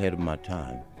a little ahead of my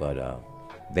time, but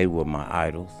they were my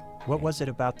idols. What was it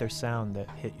about their sound that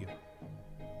hit you?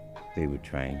 They were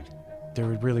trained. They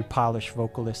were really polished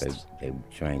vocalists. They were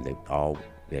trained. They all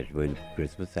graduated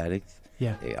Christmas Addicts.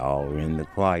 Yeah. They all were in the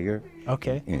choir.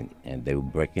 Okay. And they were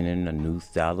breaking in a new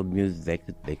style of music.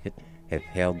 They could have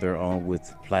held their own with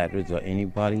Platters or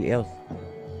anybody else.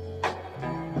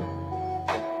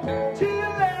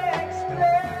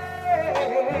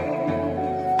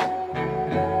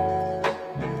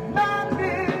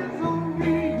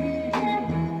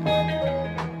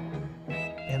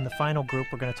 Final group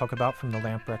we're going to talk about from the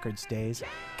Lamp Records days,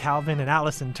 Calvin and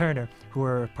Allison Turner, who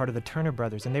were part of the Turner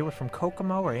Brothers, and they were from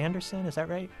Kokomo or Anderson, is that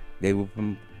right? They were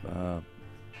from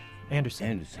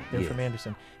Anderson. They were from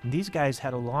Anderson. And these guys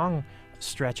had a long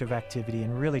stretch of activity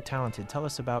and really talented. Tell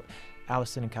us about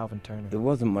Allison and Calvin Turner. There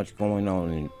wasn't much going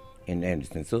on in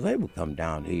Anderson, so they would come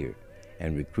down here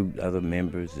and recruit other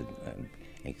members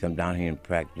and come down here and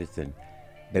practice. And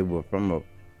they were from a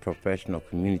professional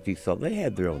community, so they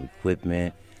had their own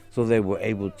equipment. so they were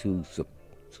able to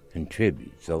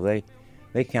contribute. So they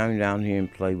came down here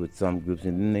and played with some groups,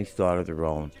 and then they started their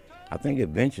own. I think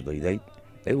eventually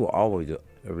they were always a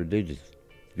religious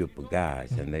group of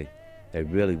guys, and they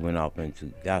really went off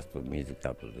into gospel music,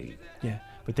 I believe. Yeah,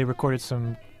 but they recorded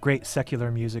some great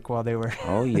secular music while they were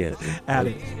Oh, yes. at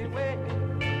it.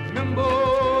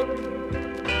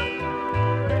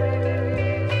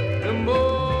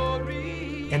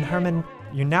 And Herman,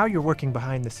 you're working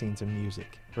behind the scenes in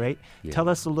music, right? Yeah. Tell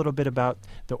us a little bit about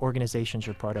the organizations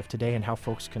you're part of today and how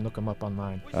folks can look them up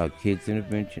online. Kids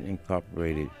Intervention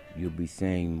Incorporated, you'll be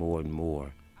seeing more and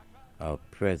more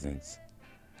presence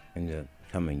in the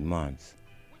coming months.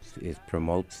 It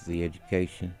promotes the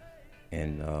education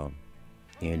and the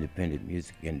independent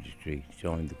music industry,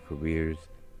 showing the careers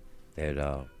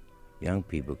that young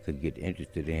people could get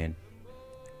interested in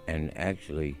and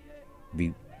actually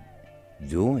be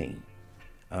doing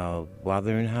while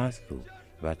they're in high school.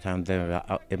 By the time they're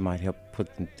out, it might help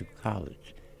put them through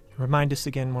college. Remind us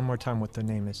again one more time what the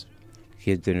name is.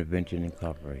 Kids Intervention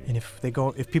Incorporated. And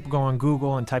if people go on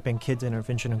Google and type in Kids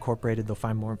Intervention Incorporated, they'll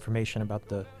find more information about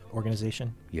the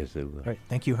organization? Yes, they will. All right.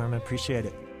 Thank you, Herman. Appreciate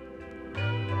it.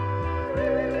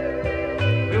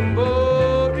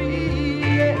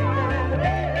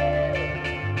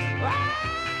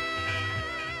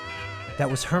 That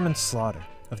was Herman Slaughter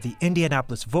of the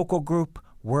Indianapolis vocal group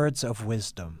Words of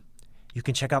Wisdom. You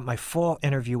can check out my full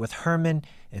interview with Herman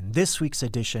in this week's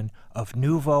edition of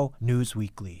Nouveau News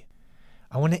Weekly.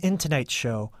 I want to end tonight's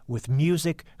show with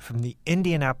music from the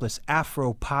Indianapolis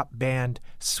Afro-pop band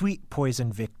Sweet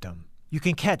Poison Victim. You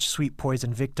can catch Sweet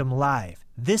Poison Victim live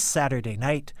this Saturday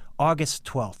night, August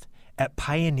 12th, at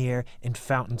Pioneer in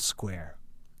Fountain Square.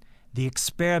 The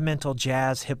experimental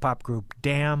jazz hip-hop group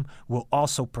Damn will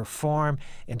also perform,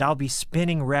 and I'll be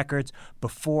spinning records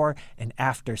before and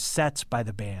after sets by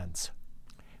the bands.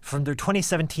 From their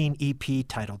 2017 EP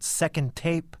titled Second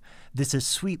Tape, this is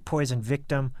Sweet Poison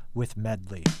Victim with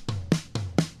Medley.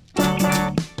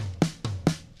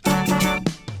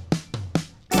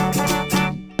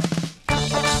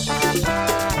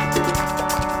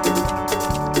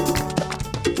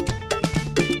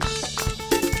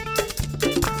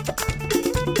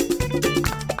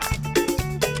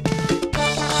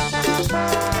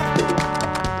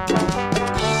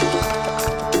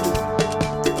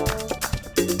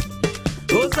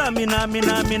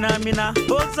 Mina,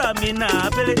 oza mina,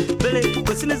 bele,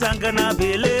 kusini zanga na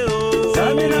bele o.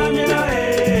 Samina,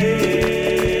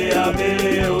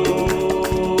 abele o.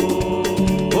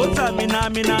 Oza mina,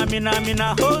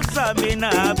 oza mina,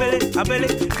 bele,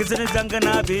 kusini zanga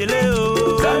na bele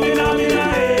o. Samina,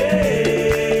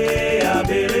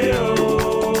 abele o.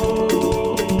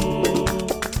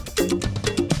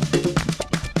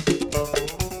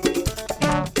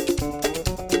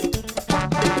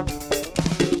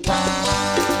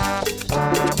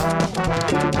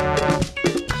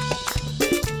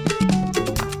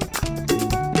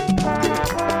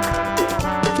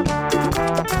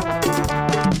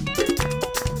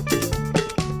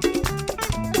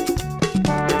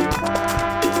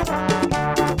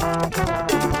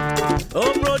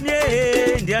 Obronye,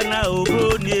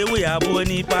 we are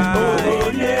boni pa.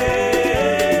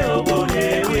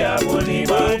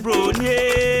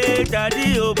 Obronye,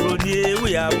 daddy, obronye,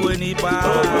 we are boni pa.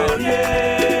 Obronye,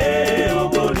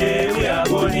 we are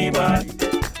boni pa.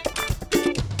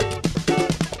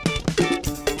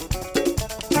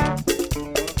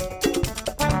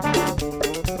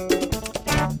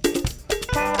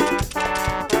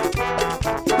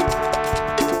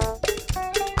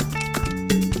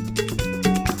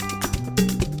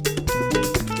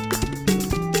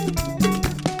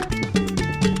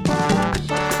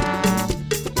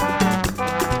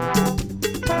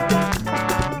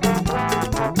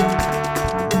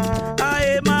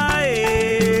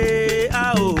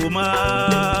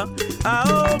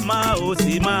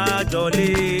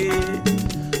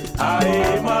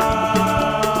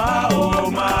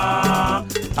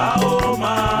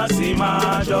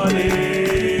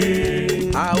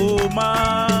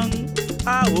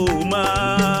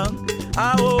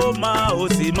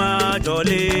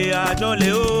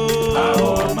 Jole o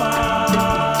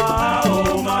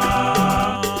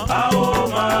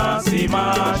Aoma si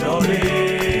ma jole.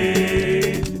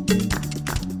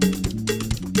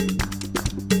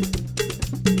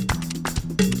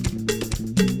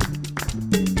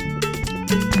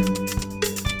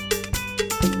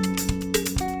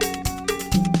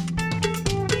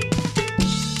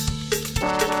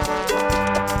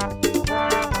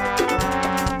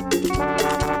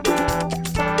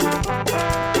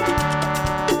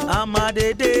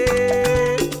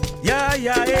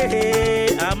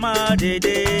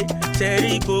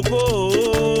 Sherry Coco.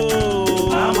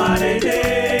 Amadede,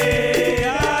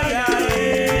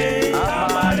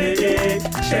 Amadede,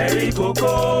 Sherry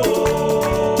Coco.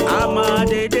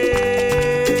 Amadede,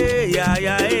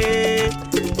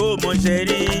 oh mon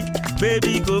chéri,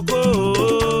 baby Coco.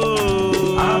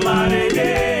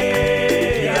 Amadede,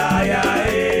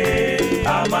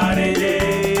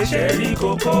 Amadede, Sherry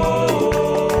Coco.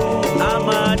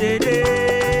 Amadede,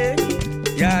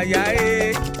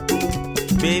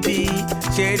 baby,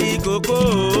 Sherry Coco.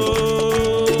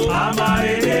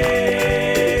 Amadede,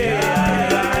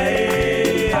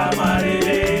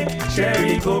 Amadede,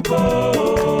 Sherry Coco.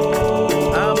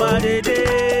 Amadede,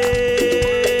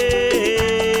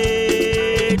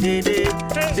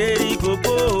 Sherry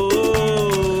Coco.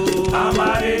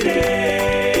 Amadede,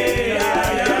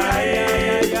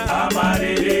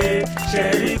 Amadede,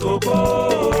 Sherry Coco.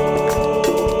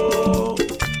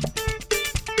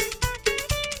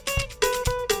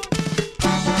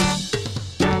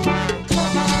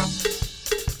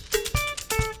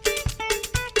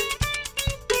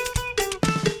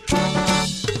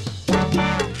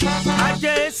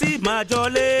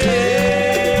 Majole,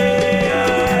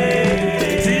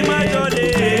 si majole,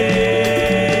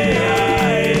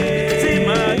 si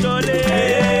majole,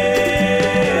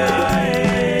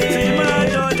 si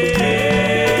majole,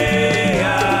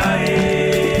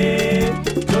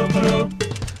 tokolo,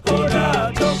 oda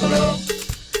tokolo.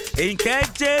 Inke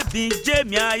jebi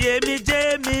jemi aye mi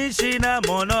jemi shina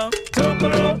mono.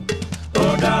 Tokolo,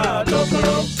 oda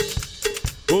tokolo.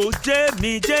 O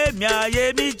jemi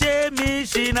aye mi jemi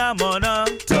shinamona.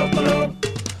 Tokolo,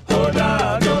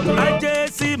 oda tokolo. Aje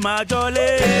si majole,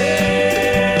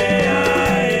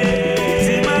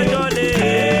 si majole,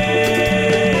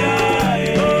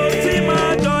 oh si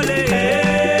majole,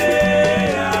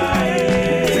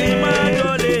 si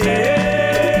majole,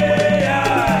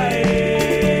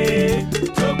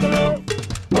 tokolo,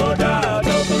 oda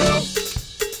tokolo.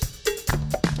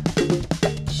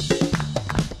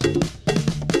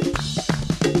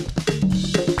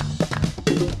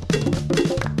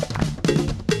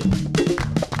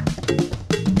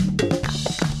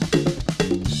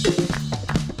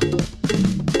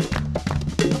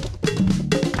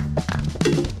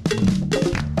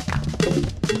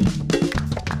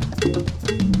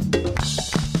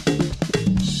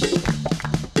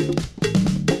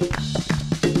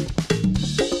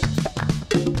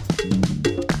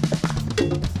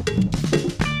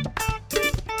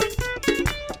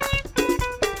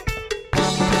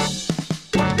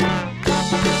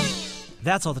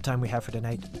 That's all the time we have for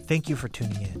tonight. Thank you for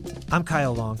tuning in. I'm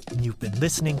Kyle Long, and you've been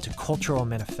listening to Cultural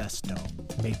Manifesto,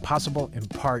 made possible in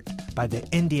part by the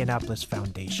Indianapolis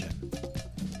Foundation,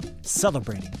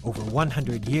 celebrating over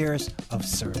 100 years of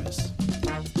service.